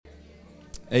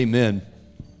Amen.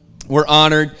 We're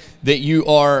honored that you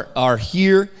are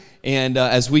here. And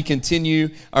as we continue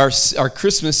our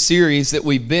Christmas series that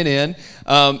we've been in,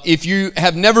 if you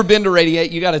have never been to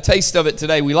Radiate, you got a taste of it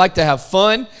today. We like to have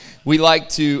fun. We like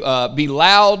to be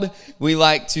loud. We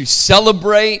like to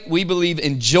celebrate. We believe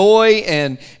in joy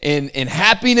and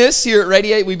happiness here at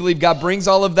Radiate. We believe God brings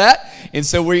all of that. And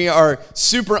so we are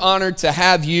super honored to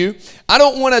have you. I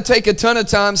don't want to take a ton of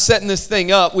time setting this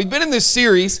thing up. We've been in this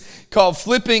series called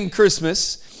Flipping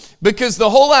Christmas because the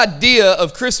whole idea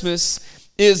of Christmas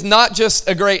is not just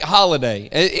a great holiday.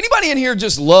 Anybody in here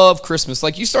just love Christmas?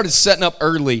 Like you started setting up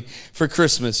early for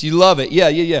Christmas. You love it.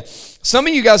 Yeah. Some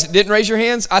of you guys that didn't raise your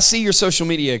hands, I see your social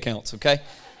media accounts, okay?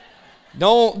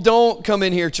 Don't come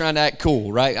in here trying to act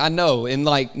cool, right? I know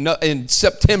in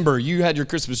September you had your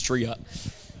Christmas tree up.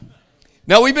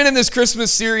 Now we've been in this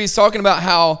Christmas series talking about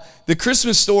how the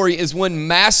Christmas story is one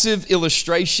massive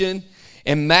illustration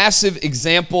and massive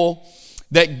example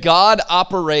that God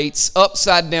operates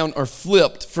upside down or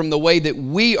flipped from the way that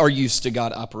we are used to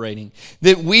God operating,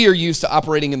 that we are used to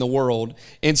operating in the world.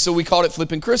 And so we called it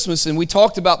Flipping Christmas, and we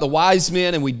talked about the wise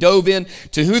men, and we dove in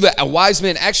to who the wise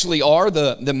men actually are,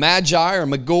 the Magi or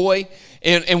Magoi,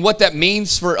 and what that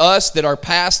means for us, that our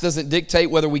past doesn't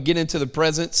dictate whether we get into the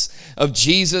presence of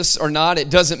Jesus or not. It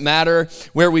doesn't matter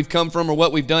where we've come from or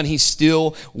what we've done. He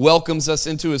still welcomes us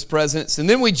into His presence. And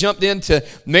then we jumped into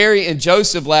Mary and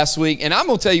Joseph last week. And I'm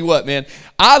going to tell you what, man,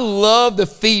 I love the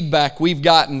feedback we've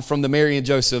gotten from the Mary and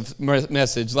Joseph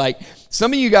message. Like,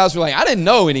 some of you guys were like, I didn't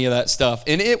know any of that stuff.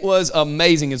 And it was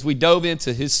amazing as we dove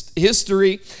into his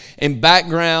history and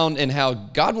background and how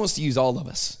God wants to use all of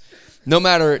us. No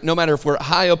matter if we're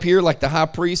high up here like the high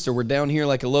priest or we're down here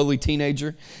like a lowly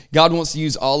teenager, God wants to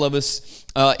use all of us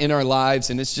in our lives,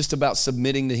 and it's just about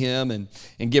submitting to Him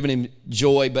and giving Him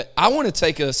joy. But I want to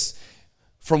take us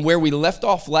from where we left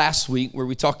off last week, where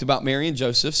we talked about Mary and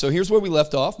Joseph. So here's where we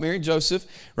left off, Mary and Joseph,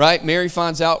 right? Mary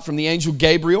finds out from the angel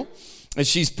Gabriel that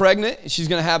she's pregnant and she's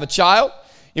going to have a child.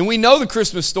 And we know the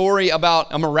Christmas story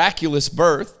about a miraculous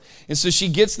birth. And so she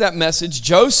gets that message.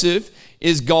 Joseph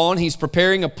is gone. He's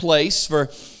preparing a place for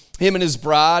him and his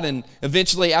bride. And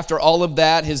eventually, after all of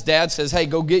that, his dad says, hey,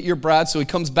 go get your bride. So he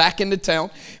comes back into town.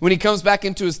 When he comes back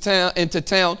into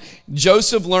town,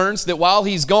 Joseph learns that while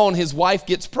he's gone, his wife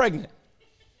gets pregnant.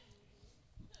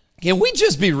 Can we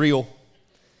just be real?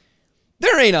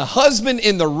 There ain't a husband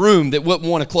in the room that wouldn't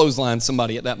want to clothesline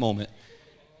somebody at that moment.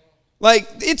 Like,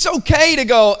 it's okay to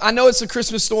go, I know it's a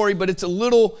Christmas story, but it's a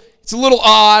little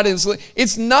odd. And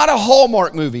it's not a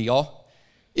Hallmark movie, y'all.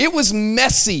 It was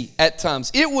messy at times.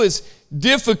 It was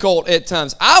difficult at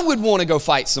times. I would want to go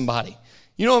fight somebody.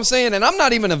 You know what I'm saying? And I'm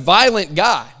not even a violent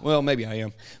guy. Well, maybe I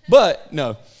am, but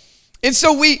no. And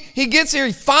so he gets here,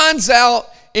 he finds out,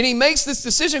 and he makes this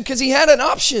decision because he had an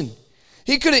option.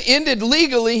 He could have ended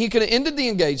legally, he could have ended the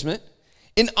engagement,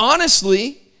 and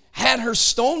honestly had her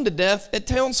stoned to death at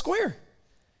town square.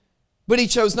 But he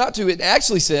chose not to. It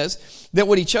actually says that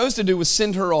what he chose to do was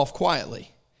send her off quietly.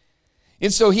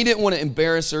 And so he didn't want to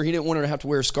embarrass her. He didn't want her to have to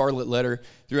wear a scarlet letter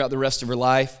throughout the rest of her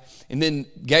life. And then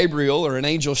Gabriel, or an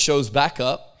angel, shows back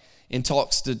up and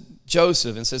talks to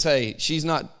Joseph and says, hey, she's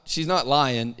not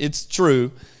lying. It's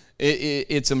true.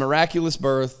 It's a miraculous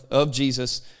birth of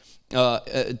Jesus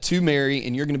to Mary,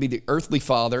 and you're going to be the earthly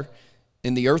father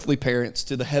and the earthly parents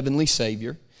to the heavenly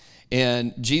Savior.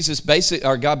 And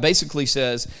God basically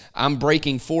says, I'm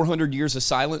breaking 400 years of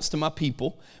silence to my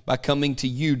people by coming to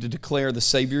you to declare the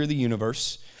Savior of the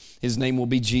universe. His name will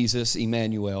be Jesus,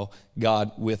 Emmanuel,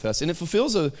 God with us. And it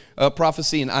fulfills a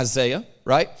prophecy in Isaiah,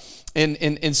 right?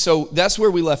 And so that's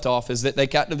where we left off, is that they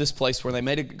got to this place where they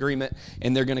made an agreement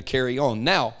and they're going to carry on.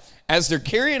 Now, as they're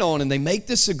carrying on and they make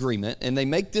this agreement and they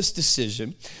make this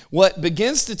decision, what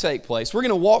begins to take place, we're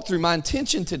going to walk through, my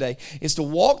intention today is to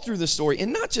walk through the story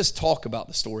and not just talk about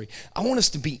the story. I want us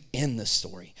to be in the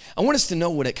story. I want us to know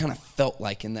what it kind of felt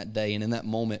like in that day and in that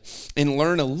moment and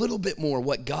learn a little bit more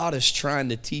what God is trying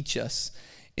to teach us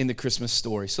in the Christmas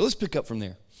story. So let's pick up from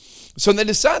there. So they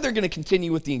decide they're going to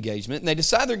continue with the engagement, and they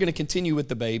decide they're going to continue with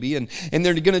the baby, and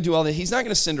they're going to do all that. He's not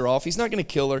going to send her off. He's not going to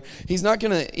kill her. He's not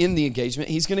going to end the engagement.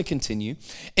 He's going to continue.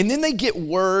 And then they get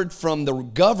word from the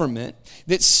government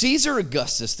that Caesar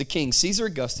Augustus, the king, Caesar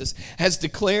Augustus, has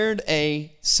declared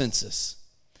a census.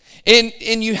 And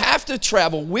you have to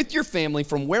travel with your family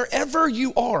from wherever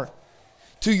you are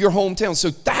to your hometown. So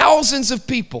thousands of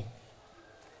people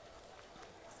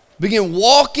begin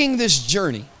walking this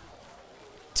journey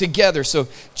together. So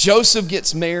Joseph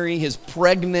gets Mary, his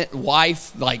pregnant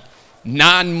wife, like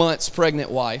 9 months pregnant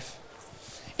wife.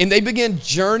 And they begin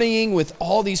journeying with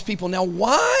all these people. Now,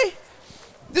 why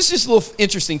This is just a little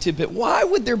interesting tidbit. Why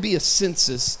would there be a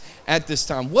census at this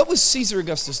time? What was Caesar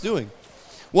Augustus doing?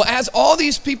 Well, as all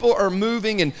these people are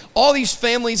moving and all these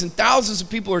families and thousands of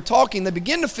people are talking, they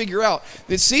begin to figure out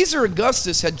that Caesar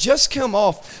Augustus had just come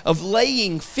off of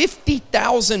laying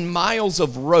 50,000 miles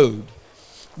of road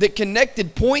that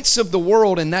connected points of the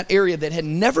world in that area that had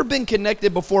never been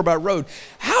connected before by road.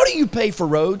 How do you pay for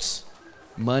roads?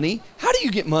 Money. How do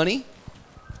you get money?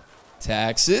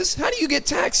 Taxes. How do you get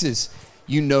taxes?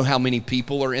 You know how many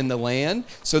people are in the land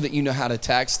so that you know how to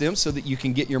tax them so that you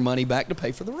can get your money back to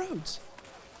pay for the roads.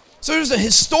 So there's a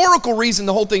historical reason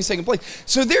the whole thing's taking place.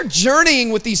 So they're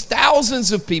journeying with these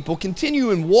thousands of people,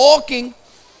 continuing walking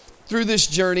through this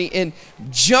journey, and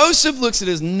Joseph looks at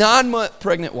his 9-month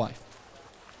pregnant wife.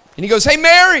 And he goes, "Hey,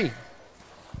 Mary,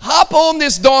 hop on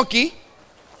this donkey,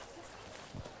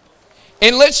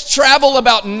 and let's travel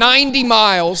about 90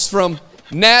 miles from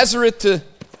Nazareth to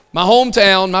my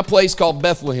hometown, my place called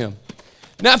Bethlehem."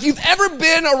 Now, if you've ever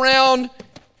been around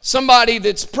somebody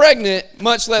that's pregnant,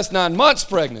 much less 9 months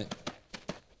pregnant,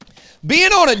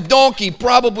 being on a donkey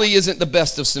probably isn't the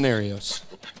best of scenarios.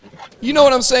 You know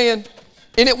what I'm saying?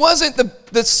 And it wasn't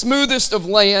the smoothest of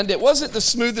land. It wasn't the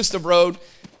smoothest of road.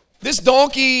 This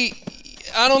donkey,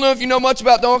 I don't know if you know much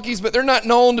about donkeys, but they're not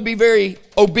known to be very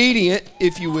obedient,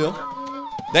 if you will.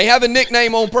 They have a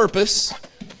nickname on purpose.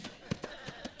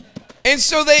 And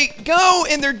so they go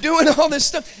and they're doing all this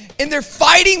stuff. And they're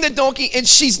fighting the donkey, and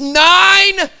she's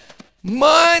 9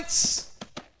 months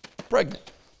pregnant.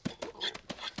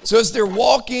 So as they're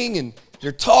walking and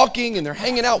they're talking and they're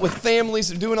hanging out with families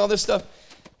and doing all this stuff,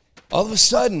 all of a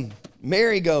sudden,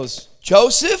 Mary goes,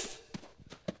 "Joseph,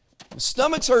 my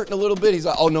stomach's hurting a little bit." He's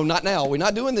like, "Oh, no, not now. We're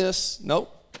not doing this.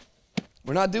 Nope.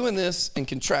 We're not doing this." And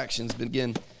contractions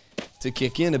begin to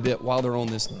kick in a bit while they're on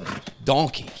this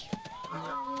donkey.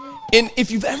 And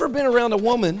if you've ever been around a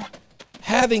woman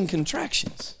having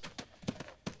contractions,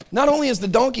 not only is the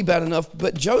donkey bad enough,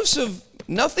 but Joseph,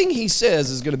 nothing he says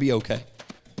is going to be okay,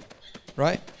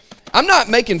 right? I'm not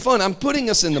making fun. I'm putting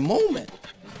us in the moment.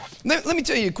 Let me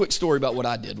tell you a quick story about what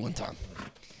I did one time.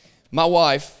 My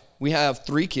wife, we have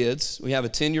 3 kids. We have a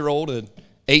 10-year-old, an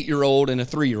 8-year-old, and a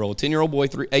 3-year-old. 10-year-old boy,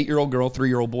 8-year-old girl,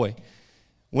 3-year-old boy.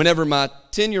 Whenever my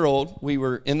 10-year-old, we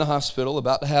were in the hospital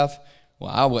about to have,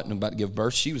 well, I wasn't about to give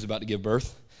birth. She was about to give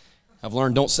birth. I've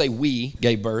learned don't say we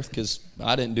gave birth because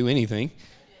I didn't do anything.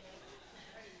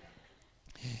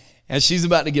 As she's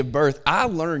about to give birth, I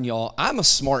learned, y'all, I'm a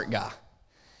smart guy.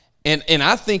 And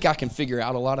I think I can figure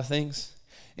out a lot of things.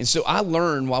 And so I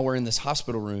learned while we're in this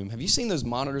hospital room. Have you seen those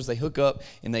monitors? They hook up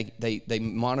and they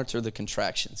monitor the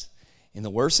contractions. And the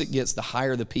worse it gets, the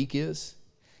higher the peak is.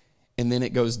 And then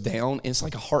it goes down. And it's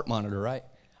like a heart monitor, right?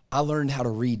 I learned how to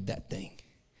read that thing.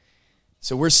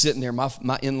 So we're sitting there.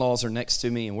 My in-laws are next to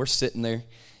me, and we're sitting there.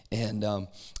 And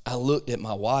I looked at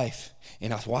my wife,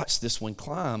 and I watched this one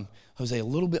climb, Jose, a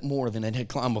little bit more than it had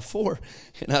climbed before.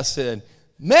 And I said,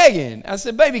 "Megan," I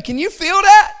said, "baby, can you feel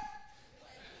that?"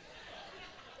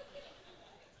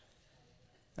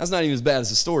 That's not even as bad as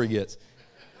the story gets.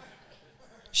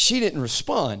 She didn't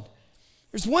respond.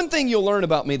 There's one thing you'll learn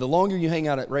about me the longer you hang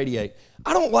out at Radiate.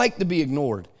 I don't like to be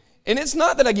ignored. And it's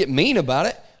not that I get mean about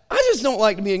it. I just don't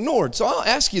like to be ignored. So I'll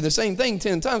ask you the same thing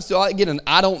 10 times till I get an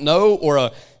 "I don't know" or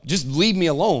a "just leave me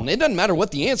alone." It doesn't matter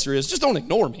what the answer is. Just don't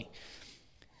ignore me.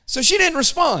 So she didn't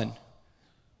respond.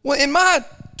 Well, in my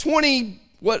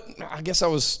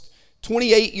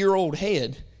 28-year-old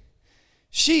head,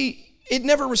 it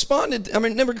never responded.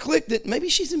 It never clicked that maybe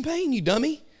she's in pain, you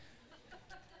dummy.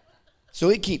 So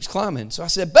it keeps climbing. So I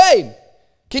said, "Babe,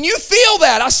 can you feel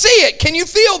that? I see it. Can you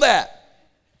feel that?"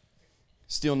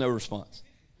 Still no response.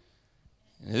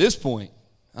 And at this point,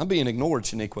 I'm being ignored,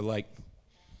 Shaniqua, like,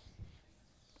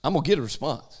 I'm going to get a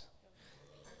response.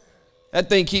 That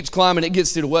thing keeps climbing. It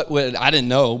gets to what I didn't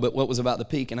know, but what was about the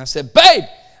peak. And I said, "Babe,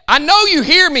 I know you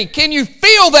hear me. Can you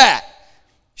feel that?"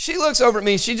 She looks over at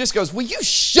me. She just goes, "Will you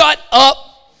shut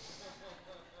up?"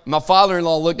 My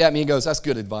father-in-law looked at me and goes, "That's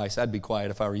good advice. I'd be quiet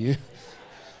if I were you."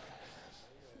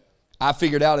 I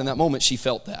figured out in that moment she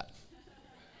felt that.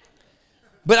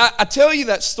 But I tell you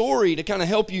that story to kind of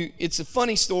help you. It's a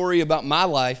funny story about my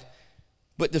life,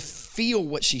 but to feel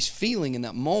what she's feeling in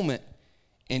that moment.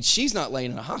 And she's not laying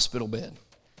in a hospital bed.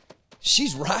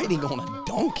 She's riding on a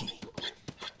donkey.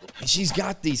 And she's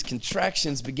got these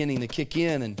contractions beginning to kick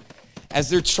in. And as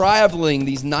they're traveling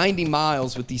these 90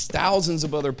 miles with these thousands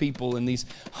of other people and these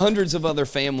hundreds of other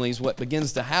families, what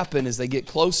begins to happen is they get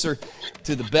closer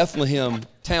to the Bethlehem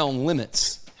town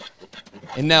limits.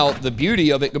 And now the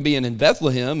beauty of it being in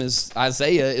Bethlehem is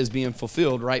Isaiah is being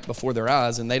fulfilled right before their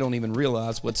eyes, and they don't even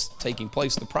realize what's taking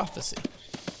place, the prophecy.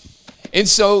 And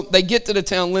so they get to the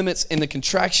town limits, and the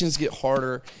contractions get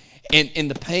harder, and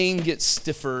the pain gets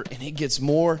stiffer, and it gets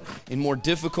more and more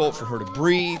difficult for her to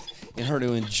breathe and her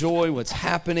to enjoy what's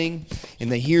happening.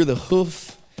 And they hear the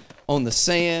hoof on the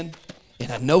sand,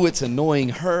 and I know it's annoying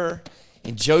her.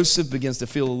 And Joseph begins to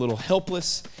feel a little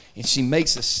helpless, and she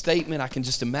makes a statement. I can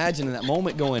just imagine in that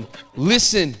moment going,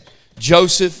 listen,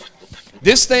 Joseph,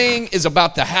 this thing is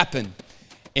about to happen,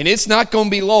 and it's not going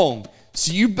to be long.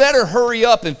 So you better hurry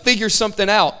up and figure something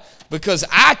out, because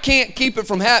I can't keep it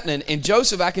from happening. And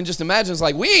Joseph, I can just imagine, is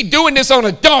like, we ain't doing this on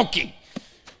a donkey.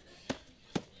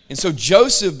 And so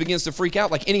Joseph begins to freak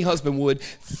out like any husband would,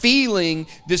 feeling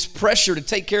this pressure to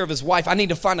take care of his wife. I need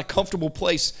to find a comfortable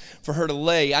place for her to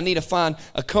lay. I need to find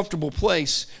a comfortable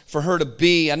place for her to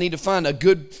be. I need to find a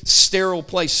good sterile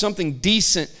place, something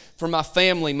decent for my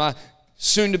family, my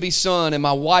soon-to-be son and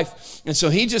my wife. And so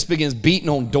he just begins beating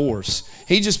on doors.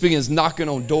 He just begins knocking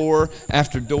on door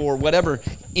after door, whatever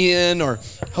inn or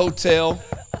hotel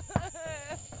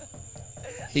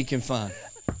he can find.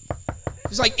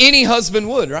 It's like any husband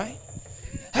would, right?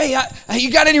 Hey,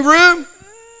 you got any room?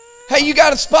 Hey, you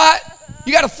got a spot?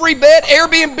 You got a free bed?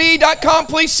 Airbnb.com,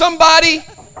 please, somebody.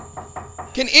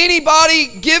 Can anybody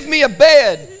give me a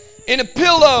bed and a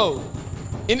pillow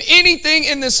and anything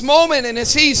in this moment? And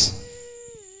as he's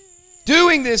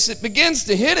doing this, it begins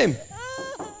to hit him.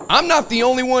 I'm not the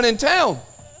only one in town.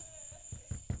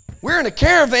 We're in a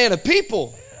caravan of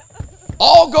people,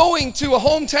 all going to a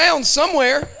hometown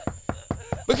somewhere,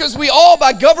 because we all,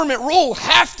 by government rule,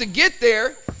 have to get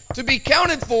there to be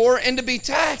counted for and to be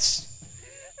taxed.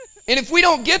 And if we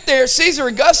don't get there, Caesar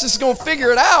Augustus is going to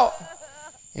figure it out.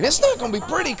 And it's not going to be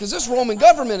pretty, because it's Roman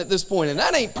government at this point, and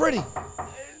that ain't pretty.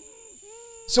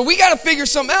 So we got to figure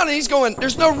something out. And he's going,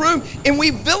 there's no room. And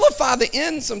we vilify the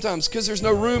inn sometimes because there's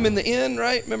no room in the inn,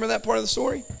 right? Remember that part of the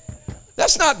story?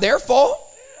 That's not their fault.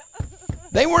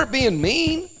 They weren't being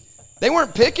mean. They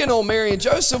weren't picking on Mary and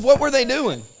Joseph. What were they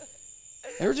doing?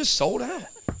 They were just sold out.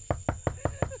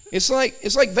 It's like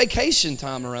vacation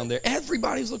time around there.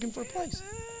 Everybody's looking for a place.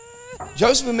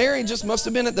 Joseph and Mary just must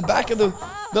have been at the back of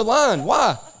the line.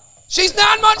 Why? She's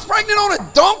 9 months pregnant on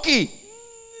a donkey.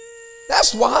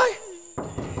 That's why.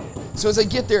 So as they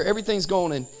get there, everything's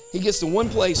going, and he gets to one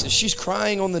place, and she's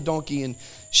crying on the donkey, and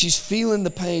she's feeling the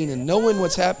pain and knowing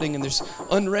what's happening, and there's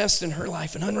unrest in her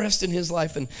life and unrest in his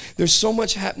life, and there's so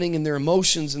much happening in their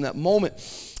emotions in that moment.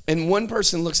 And one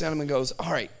person looks at him and goes,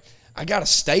 all right, I got a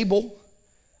stable.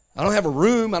 I don't have a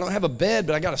room. I don't have a bed,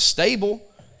 but I got a stable.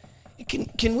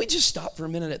 Can we just stop for a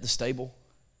minute at the stable?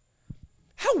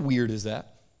 How weird is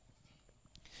that?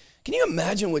 Can you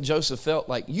imagine what Joseph felt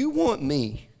like? You want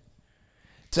me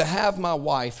to have my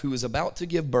wife, who is about to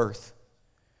give birth,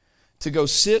 to go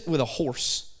sit with a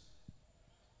horse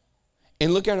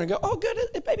and look at her and go, oh, good,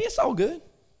 baby, it's all good.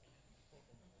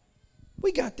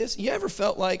 We got this. You ever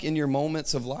felt like in your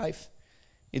moments of life,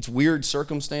 it's weird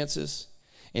circumstances,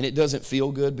 and it doesn't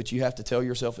feel good, but you have to tell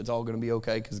yourself it's all going to be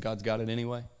okay because God's got it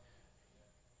anyway?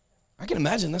 I can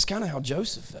imagine that's kind of how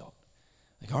Joseph felt.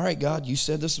 Like, all right, God, you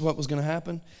said this is what was going to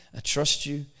happen. I trust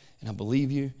you, and I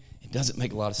believe you. It doesn't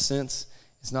make a lot of sense.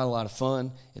 It's not a lot of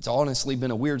fun. It's honestly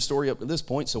been a weird story up to this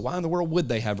point, so why in the world would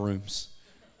they have rooms?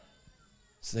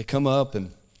 So they come up, and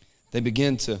they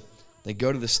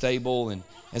go to the stable, and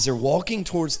as they're walking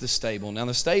towards the stable, now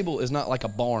the stable is not like a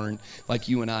barn like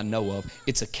you and I know of.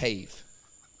 It's a cave.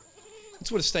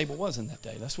 That's what a stable was in that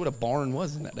day. That's what a barn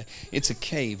was in that day. It's a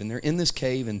cave, and they're in this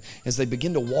cave, and as they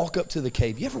begin to walk up to the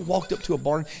cave, you ever walked up to a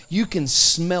barn? You can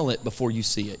smell it before you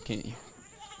see it, can't you?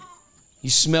 You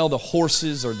smell the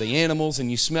horses or the animals, and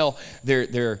you smell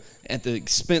they're at the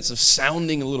expense of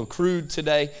sounding a little crude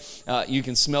today. You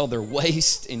can smell their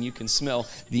waste, and you can smell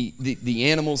the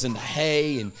animals in the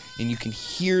hay, and you can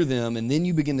hear them, and then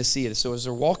you begin to see it. So as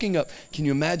they're walking up, can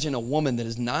you imagine a woman that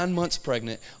is 9 months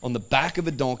pregnant on the back of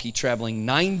a donkey traveling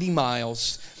 90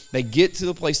 miles? They get to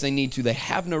the place they need to. They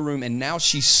have no room, and now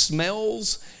she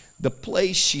smells the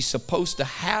place she's supposed to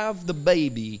have the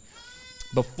baby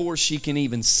before she can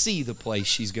even see the place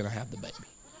she's going to have the baby.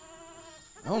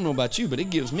 I don't know about you, but it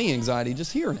gives me anxiety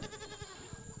just hearing it.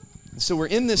 And so we're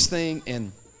in this thing,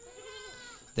 and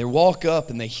they walk up,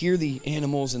 and they hear the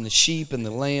animals and the sheep and the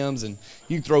lambs, and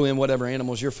you can throw in whatever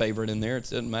animal's your favorite in there. It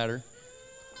doesn't matter.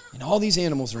 And all these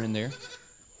animals are in there.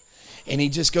 And he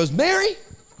just goes, Mary,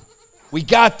 we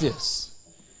got this.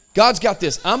 God's got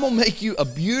this. I'm going to make you a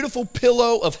beautiful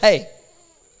pillow of hay.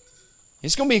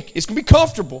 It's going to be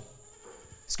comfortable.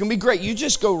 It's going to be great. You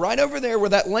just go right over there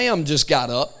where that lamb just got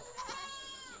up.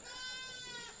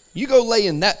 You go lay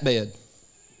in that bed.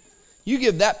 You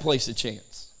give that place a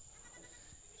chance.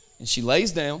 And she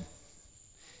lays down.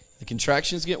 The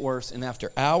contractions get worse, and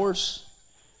after hours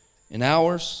and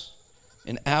hours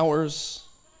and hours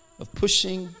of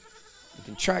pushing and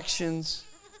contractions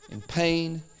and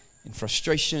pain and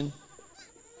frustration,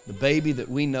 the baby that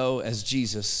we know as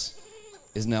Jesus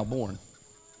is now born.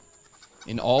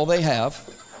 And all they have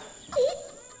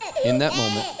in that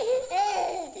moment,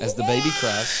 as the baby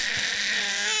cries,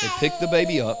 they pick the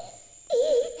baby up,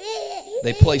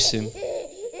 they place him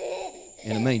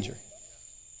in a manger.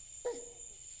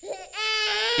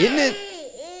 Isn't it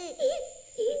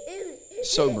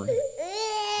sobering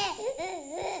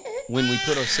when we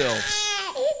put ourselves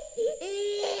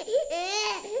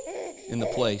in the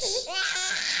place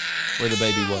where the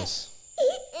baby was?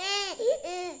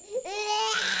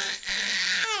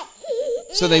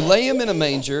 So they lay him in a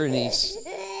manger, and he's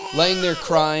laying there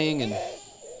crying, and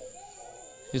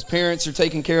his parents are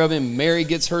taking care of him. Mary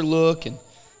gets her look, and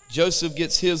Joseph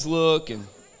gets his look, and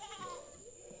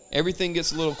everything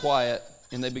gets a little quiet,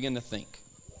 and they begin to think.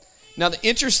 Now, the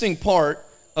interesting part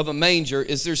of a manger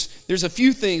is there's a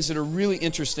few things that are really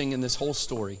interesting in this whole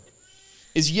story.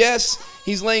 Is yes,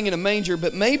 he's laying in a manger,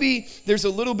 but maybe there's a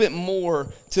little bit more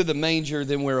to the manger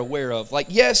than we're aware of. Like,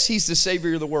 yes, he's the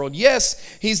Savior of the world.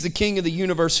 Yes, he's the King of the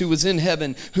universe who was in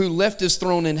heaven, who left his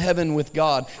throne in heaven with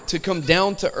God to come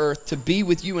down to earth to be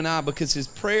with you and I, because his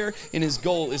prayer and his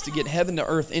goal is to get heaven to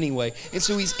earth anyway. And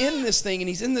so he's in this thing, and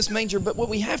he's in this manger, but what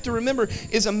we have to remember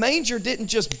is a manger didn't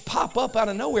just pop up out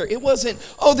of nowhere. It wasn't,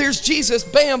 oh, there's Jesus,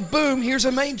 bam, boom, here's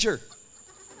a manger.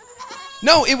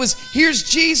 No, it was, here's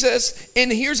Jesus,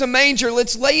 and here's a manger.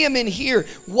 Let's lay him in here.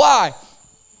 Why?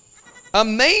 A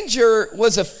manger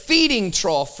was a feeding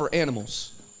trough for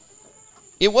animals.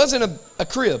 It wasn't a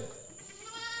crib.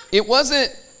 It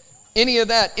wasn't any of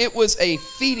that. It was a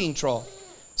feeding trough.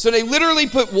 So they literally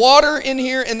put water in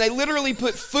here, and they literally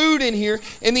put food in here,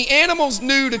 and the animals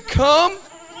knew to come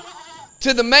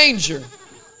to the manger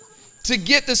to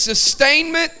get the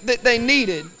sustainment that they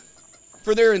needed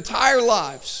for their entire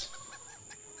lives.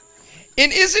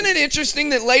 And isn't it interesting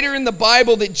that later in the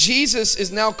Bible that Jesus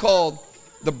is now called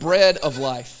the bread of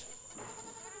life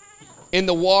and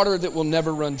the water that will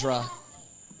never run dry?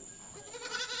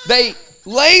 They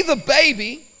lay the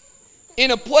baby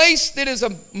in a place that is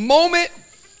a moment,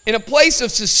 in a place of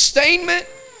sustainment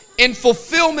and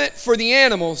fulfillment for the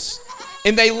animals.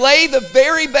 And they lay the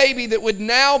very baby that would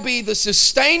now be the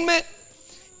sustainment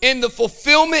and the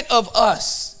fulfillment of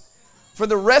us for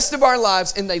the rest of our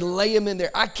lives, and they lay him in there.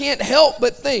 I can't help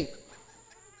but think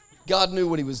God knew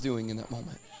what he was doing in that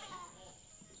moment.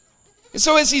 And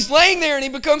so as he's laying there, and he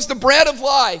becomes the bread of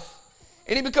life,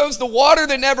 and he becomes the water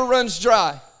that never runs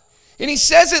dry, and he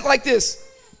says it like this: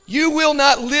 you will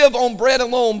not live on bread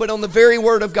alone, but on the very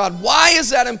word of God. Why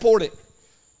is that important?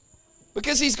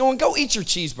 Because he's going, go eat your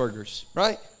cheeseburgers,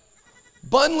 right?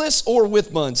 Bunless or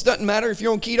with buns. Doesn't matter. If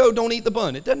you're on keto, don't eat the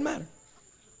bun. It doesn't matter.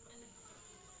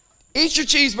 Eat your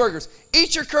cheeseburgers.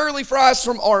 Eat your curly fries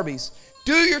from Arby's.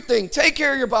 Do your thing. Take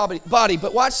care of your body.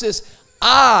 But watch this.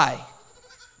 I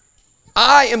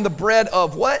am the bread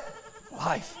of what?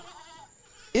 Life.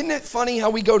 Isn't it funny how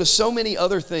we go to so many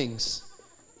other things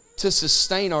to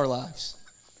sustain our lives,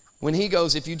 when he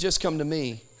goes, if you just come to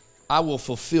me, I will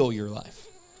fulfill your life.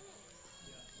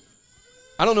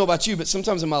 I don't know about you, but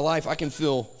sometimes in my life I can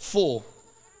feel full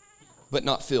but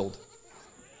not filled.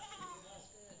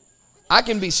 I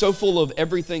can be so full of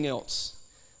everything else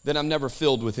that I'm never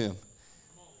filled with him,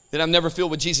 that I'm never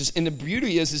filled with Jesus. And the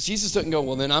beauty is Jesus doesn't go,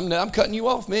 well, then I'm cutting you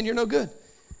off, man. You're no good.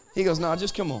 He goes, no,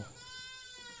 just come on.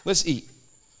 Let's eat.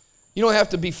 You don't have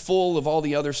to be full of all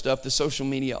the other stuff, the social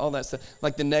media, all that stuff,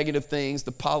 like the negative things,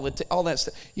 the politics, all that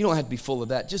stuff. You don't have to be full of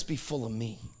that. Just be full of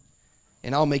me,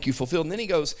 and I'll make you fulfilled. And then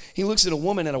he looks at a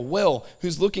woman at a well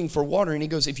who's looking for water, and he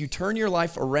goes, if you turn your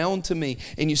life around to me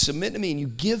and you submit to me and you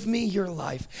give me your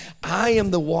life, I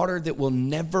am the water that will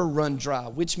never run dry,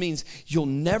 which means you'll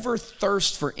never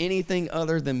thirst for anything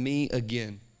other than me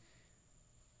again.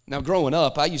 Now, growing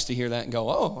up, I used to hear that and go,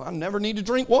 oh, I never need to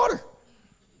drink water.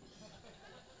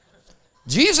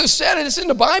 Jesus said it, it's in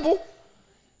the Bible.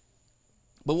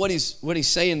 But what he's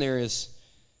saying there is,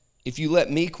 if you let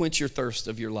me quench your thirst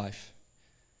of your life,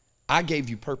 I gave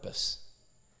you purpose.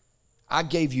 I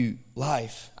gave you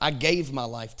life. I gave my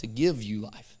life to give you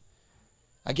life.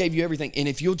 I gave you everything. And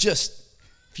if you'll just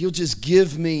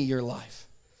give me your life,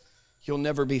 you'll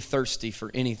never be thirsty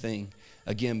for anything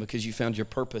again, because you found your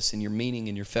purpose and your meaning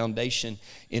and your foundation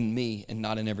in me and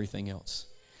not in everything else.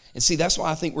 And see, that's why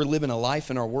I think we're living a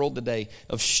life in our world today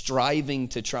of striving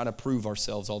to try to prove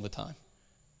ourselves all the time.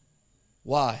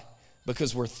 Why?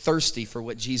 Because we're thirsty for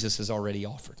what Jesus has already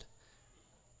offered.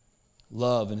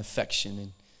 Love and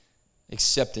affection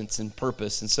acceptance and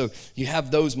purpose. And so you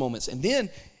have those moments. And then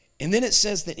it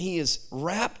says that he is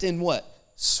wrapped in what?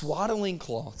 Swaddling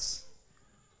cloths.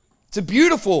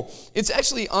 It's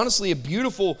actually honestly a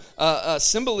beautiful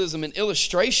symbolism and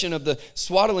illustration of the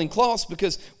swaddling cloths,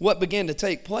 because what began to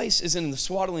take place is in the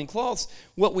swaddling cloths.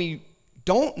 What we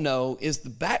don't know is the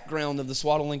background of the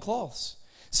swaddling cloths.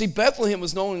 See, Bethlehem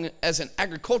was known as an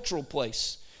agricultural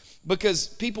place because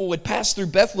people would pass through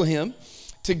Bethlehem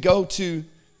to go to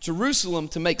Jerusalem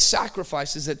to make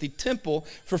sacrifices at the temple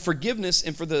for forgiveness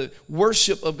and for the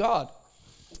worship of God.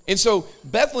 And so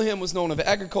Bethlehem was known of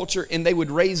agriculture, and they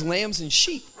would raise lambs and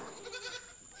sheep.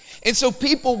 And so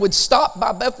people would stop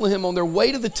by Bethlehem on their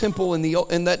way to the temple in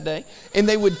that day, and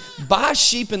they would buy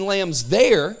sheep and lambs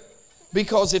there,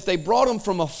 because if they brought them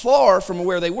from afar from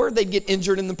where they were, they'd get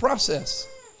injured in the process.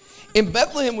 And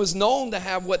Bethlehem was known to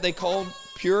have what they called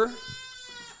pure,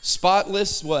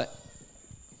 spotless, what?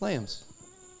 Lambs.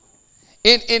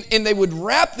 And they would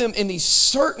wrap them in these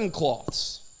certain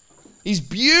cloths, these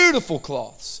beautiful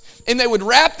cloths. And they would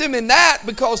wrap them in that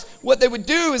because what they would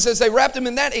do is as they wrapped them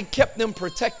in that, it kept them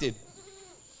protected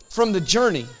from the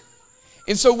journey.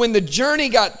 And so when the journey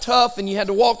got tough and you had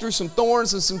to walk through some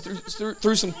thorns and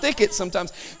through some thickets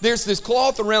sometimes, there's this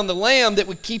cloth around the lamb that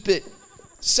would keep it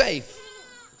safe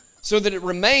so that it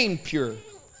remained pure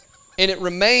and it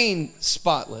remained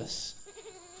spotless.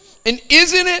 And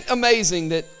isn't it amazing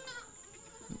that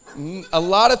a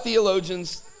lot of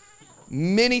theologians,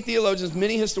 many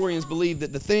historians believe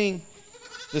that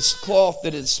this cloth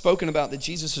that is spoken about that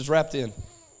Jesus is wrapped in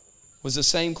was the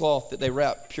same cloth that they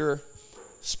wrapped pure,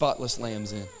 spotless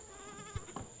lambs in.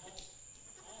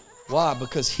 Why?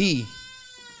 Because he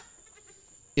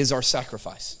is our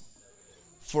sacrifice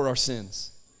for our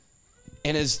sins.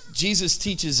 And as Jesus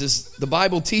teaches us, the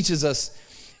Bible teaches us,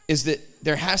 is that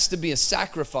there has to be a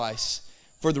sacrifice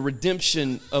for the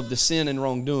redemption of the sin and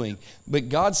wrongdoing. But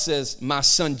God says, my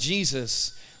son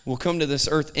Jesus will come to this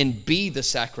earth and be the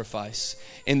sacrifice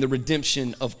and the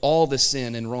redemption of all the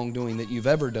sin and wrongdoing that you've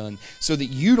ever done, so that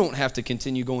you don't have to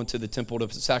continue going to the temple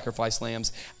to sacrifice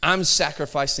lambs. I'm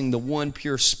sacrificing the one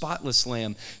pure, spotless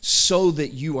lamb so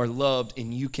that you are loved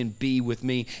and you can be with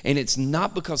me. And it's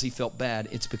not because he felt bad,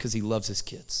 it's because he loves his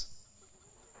kids.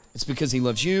 It's because he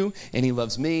loves you and he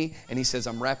loves me, and he says,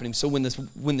 I'm wrapping him. So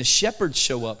when the shepherds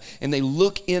show up and they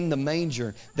look in the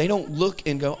manger, they don't look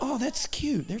and go, oh, that's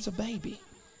cute, there's a baby.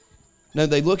 No,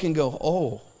 they look and go,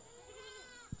 oh,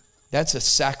 that's a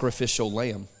sacrificial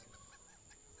lamb.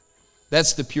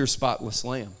 That's the pure, spotless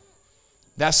lamb.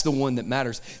 That's the one that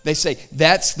matters. They say,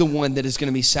 that's the one that is going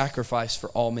to be sacrificed for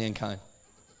all mankind.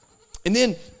 And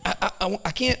then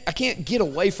I can't get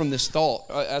away from this thought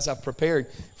as I've prepared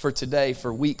for today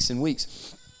for weeks and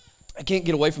weeks. I can't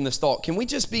get away from this thought. Can we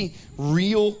just be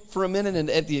real for a minute, and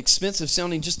at the expense of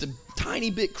sounding just a tiny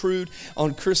bit crude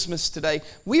on Christmas today?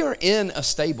 We are in a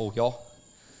stable, y'all.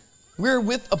 We're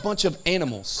with a bunch of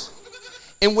animals.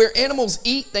 And where animals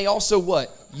eat, they also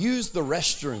what? Use the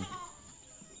restroom.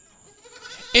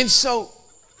 And so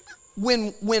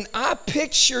when I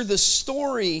picture the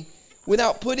story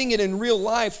without putting it in real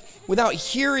life, without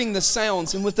hearing the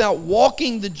sounds, and without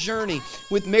walking the journey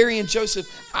with Mary and Joseph,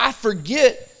 I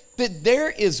forget that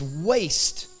there is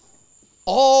waste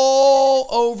all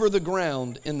over the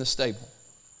ground in the stable.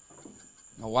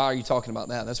 Now, why are you talking about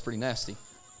that? That's pretty nasty.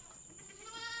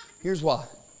 Here's why.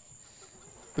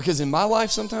 Because in my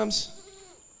life sometimes,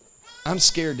 I'm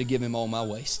scared to give him all my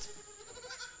waste.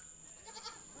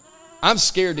 I'm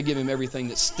scared to give him everything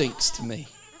that stinks to me.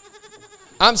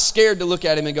 I'm scared to look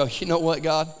at him and go, you know what,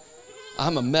 God?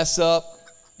 I'm a mess up,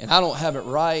 and I don't have it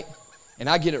right, and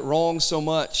I get it wrong so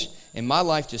much, and my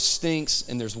life just stinks,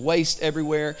 and there's waste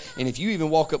everywhere, and if you even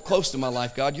walk up close to my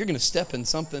life, God, you're going to step in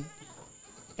something.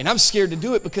 And I'm scared to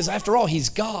do it because, after all, he's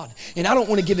God, and I don't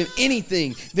want to give him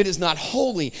anything that is not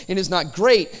holy and is not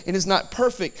great and is not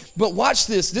perfect. But watch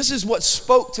this. This is what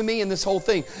spoke to me in this whole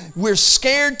thing. We're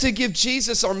scared to give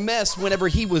Jesus our mess whenever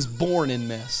he was born in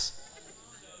mess.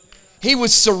 He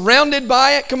was surrounded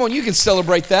by it. Come on, you can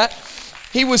celebrate that.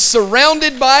 He was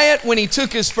surrounded by it when he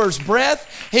took his first breath.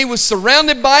 He was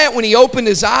surrounded by it when he opened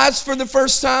his eyes for the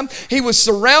first time. He was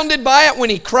surrounded by it when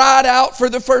he cried out for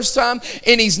the first time.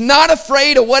 And he's not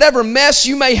afraid of whatever mess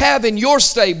you may have in your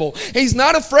stable. He's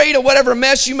not afraid of whatever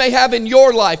mess you may have in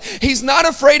your life. He's not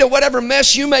afraid of whatever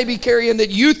mess you may be carrying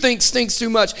that you think stinks too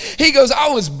much. He goes, I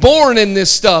was born in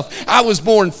this stuff. I was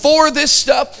born for this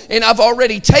stuff, and I've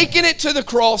already taken it to the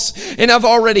cross, and I've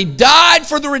already died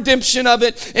for the redemption of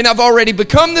it, and I've already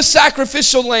become the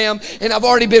sacrificial lamb, and I've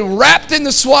already been wrapped in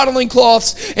the swaddling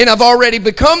cloths, and I've already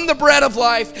become the bread of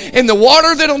life and the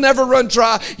water that'll never run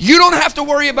dry. You don't have to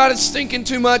worry about it stinking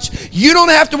too much. You don't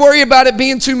have to worry about it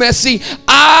being too messy.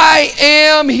 I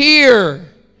am here.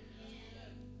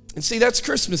 And see, that's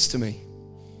Christmas to me.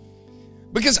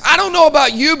 Because I don't know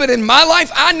about you, but in my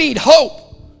life, I need hope.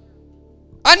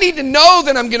 I need to know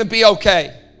that I'm going to be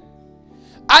okay.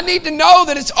 I need to know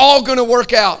that it's all going to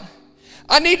work out.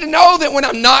 I need to know that when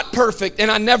I'm not perfect,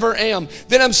 and I never am,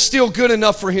 that I'm still good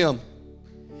enough for Him.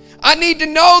 I need to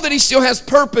know that He still has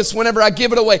purpose whenever I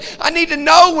give it away. I need to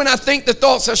know when I think the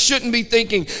thoughts I shouldn't be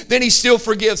thinking, that He still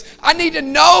forgives. I need to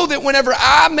know that whenever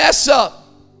I mess up,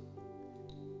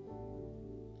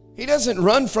 He doesn't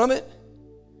run from it.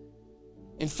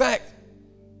 In fact,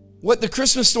 what the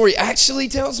Christmas story actually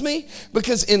tells me,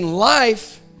 because in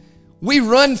life, we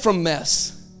run from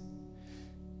mess.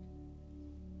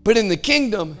 But in the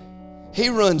kingdom, He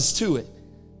runs to it.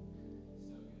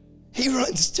 He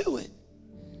runs to it.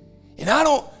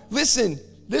 And listen,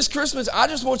 this Christmas, I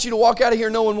just want you to walk out of here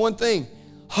knowing one thing.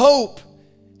 Hope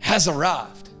has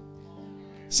arrived.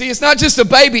 See, it's not just a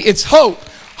baby, it's hope.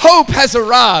 Hope has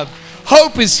arrived.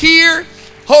 Hope is here.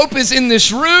 Hope is in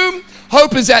this room.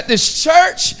 Hope is at this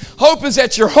church. Hope is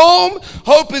at your home.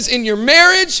 Hope is in your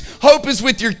marriage. Hope is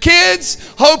with your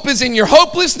kids. Hope is in your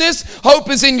hopelessness. Hope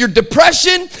is in your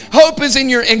depression. Hope is in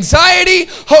your anxiety.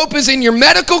 Hope is in your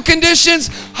medical conditions.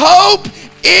 Hope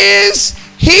is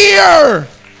here.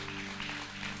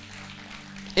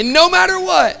 And no matter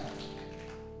what,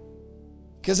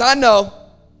 because I know,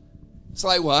 it's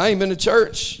like, well, I ain't been to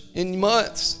church in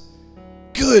months.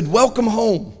 Good, welcome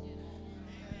home.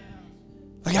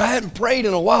 Like, I hadn't prayed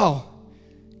in a while.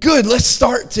 Good, let's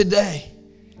start today.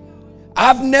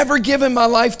 I've never given my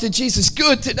life to Jesus.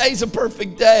 Good, today's a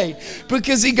perfect day.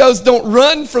 Because He goes, don't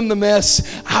run from the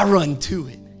mess, I run to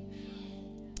it.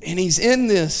 And He's in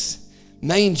this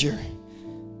manger.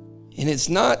 And it's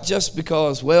not just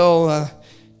because, God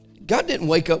didn't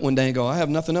wake up one day and go, I have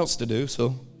nothing else to do,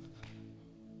 so.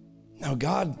 No,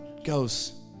 God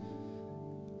goes,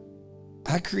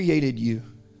 I created you,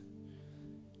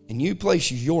 and you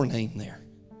place your name there.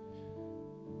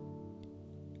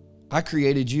 I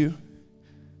created you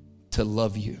to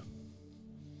love you.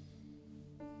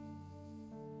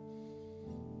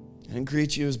 I didn't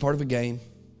create you as part of a game.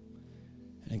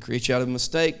 I didn't create you out of a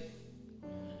mistake.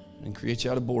 I didn't create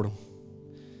you out of boredom.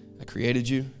 I created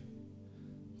you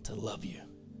to love you.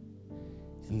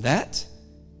 And that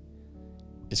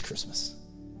is Christmas.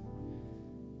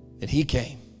 That He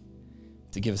came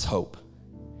to give us hope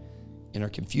in our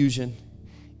confusion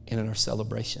and in our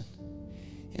celebration.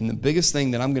 And the biggest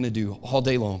thing that I'm going to do all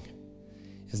day long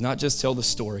is not just tell the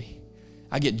story.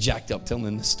 I get jacked up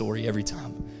telling the story every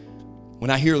time. When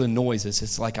I hear the noises,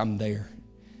 it's like I'm there.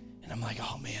 And I'm like,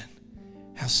 oh man,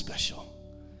 how special.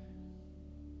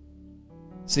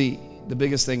 See, the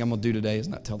biggest thing I'm going to do today is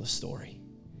not tell the story.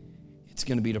 It's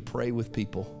going to be to pray with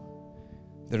people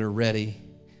that are ready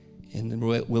and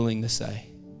willing to say,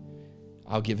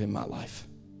 I'll give Him my life.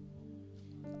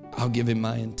 I'll give Him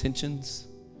my intentions.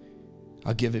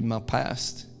 I'll give Him my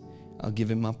past. I'll give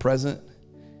Him my present.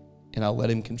 And I'll let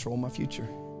Him control my future.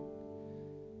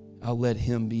 I'll let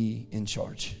Him be in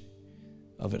charge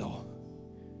of it all.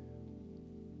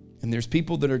 And there's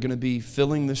people that are going to be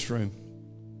filling this room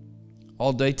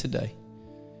all day today.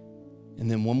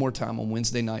 And then one more time on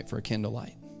Wednesday night for a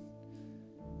candlelight.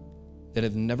 That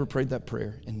have never prayed that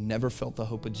prayer and never felt the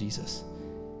hope of Jesus.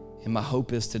 And my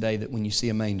hope is today that when you see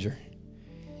a manger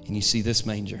and you see this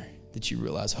manger, that you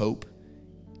realize hope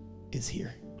is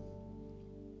here.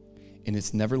 And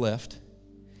it's never left.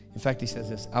 In fact, He says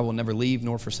this, I will never leave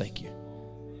nor forsake you.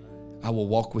 I will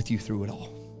walk with you through it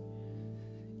all.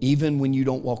 Even when you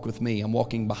don't walk with me, I'm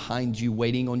walking behind you,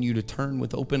 waiting on you to turn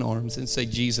with open arms and say,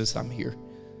 Jesus, I'm here.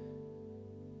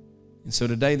 And so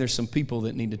today there's some people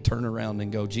that need to turn around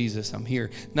and go, Jesus, I'm here.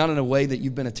 Not in a way that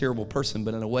you've been a terrible person,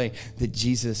 but in a way that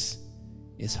Jesus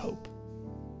is hope.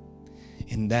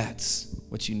 And that's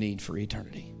what you need for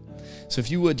eternity. So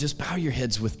if you would, just bow your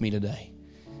heads with me today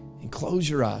and close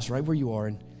your eyes right where you are.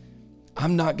 And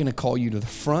I'm not going to call you to the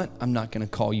front. I'm not going to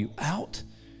call you out.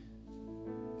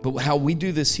 But how we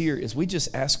do this here is we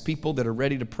just ask people that are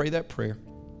ready to pray that prayer.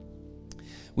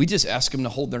 We just ask them to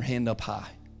hold their hand up high.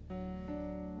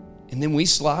 And then we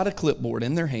slide a clipboard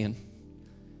in their hand.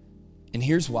 And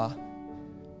here's why.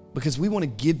 Because we want to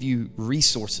give you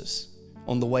resources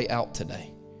on the way out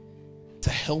today to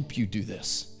help you do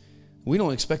this. We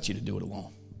don't expect you to do it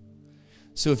alone.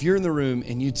 So if you're in the room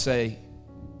and you'd say,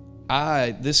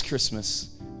 this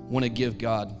Christmas, want to give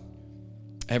God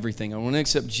everything. I want to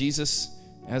accept Jesus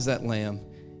as that lamb,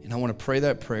 and I want to pray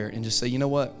that prayer and just say, you know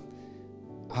what?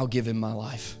 I'll give him my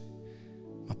life,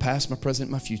 my past, my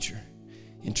present, my future,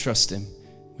 and trust him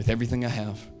with everything I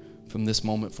have from this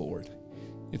moment forward.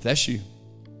 If that's you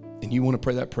and you want to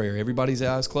pray that prayer, everybody's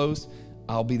eyes closed,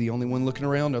 I'll be the only one looking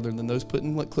around other than those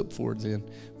putting clipboards in.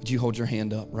 Would you hold your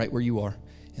hand up right where you are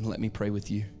and let me pray with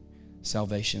you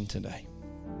salvation today?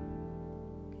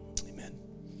 Amen.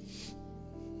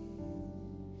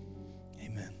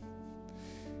 Amen.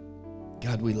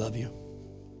 God, we love you.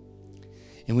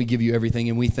 And we give you everything,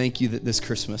 and we thank you that this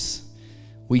Christmas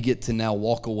we get to now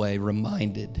walk away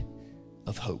reminded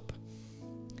of hope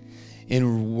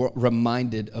and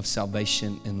reminded of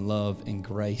salvation and love and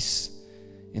grace.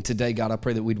 And today, God, I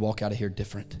pray that we'd walk out of here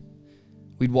different.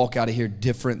 We'd walk out of here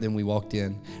different than we walked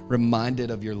in, reminded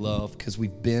of your love because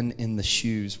we've been in the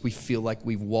shoes. We feel like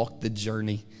we've walked the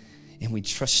journey, and we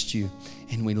trust you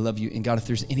and we love you. And God, if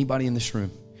there's anybody in this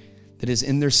room that is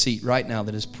in their seat right now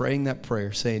that is praying that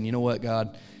prayer, saying, you know what,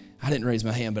 God, I didn't raise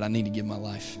my hand, but I need to give my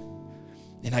life.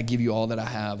 And I give you all that I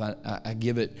have. I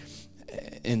give it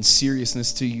in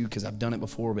seriousness to you because I've done it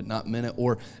before but not meant it.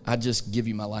 Or I just give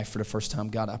you my life for the first time.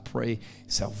 God, I pray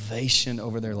salvation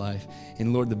over their life.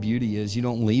 And Lord, the beauty is you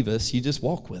don't leave us. You just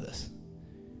walk with us.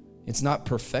 It's not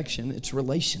perfection. It's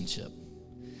relationship.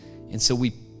 And so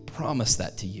we promise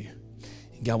that to you.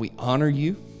 And God, we honor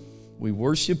you. We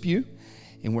worship you.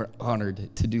 And we're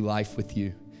honored to do life with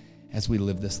you as we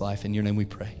live this life. In your name we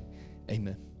pray.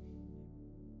 Amen.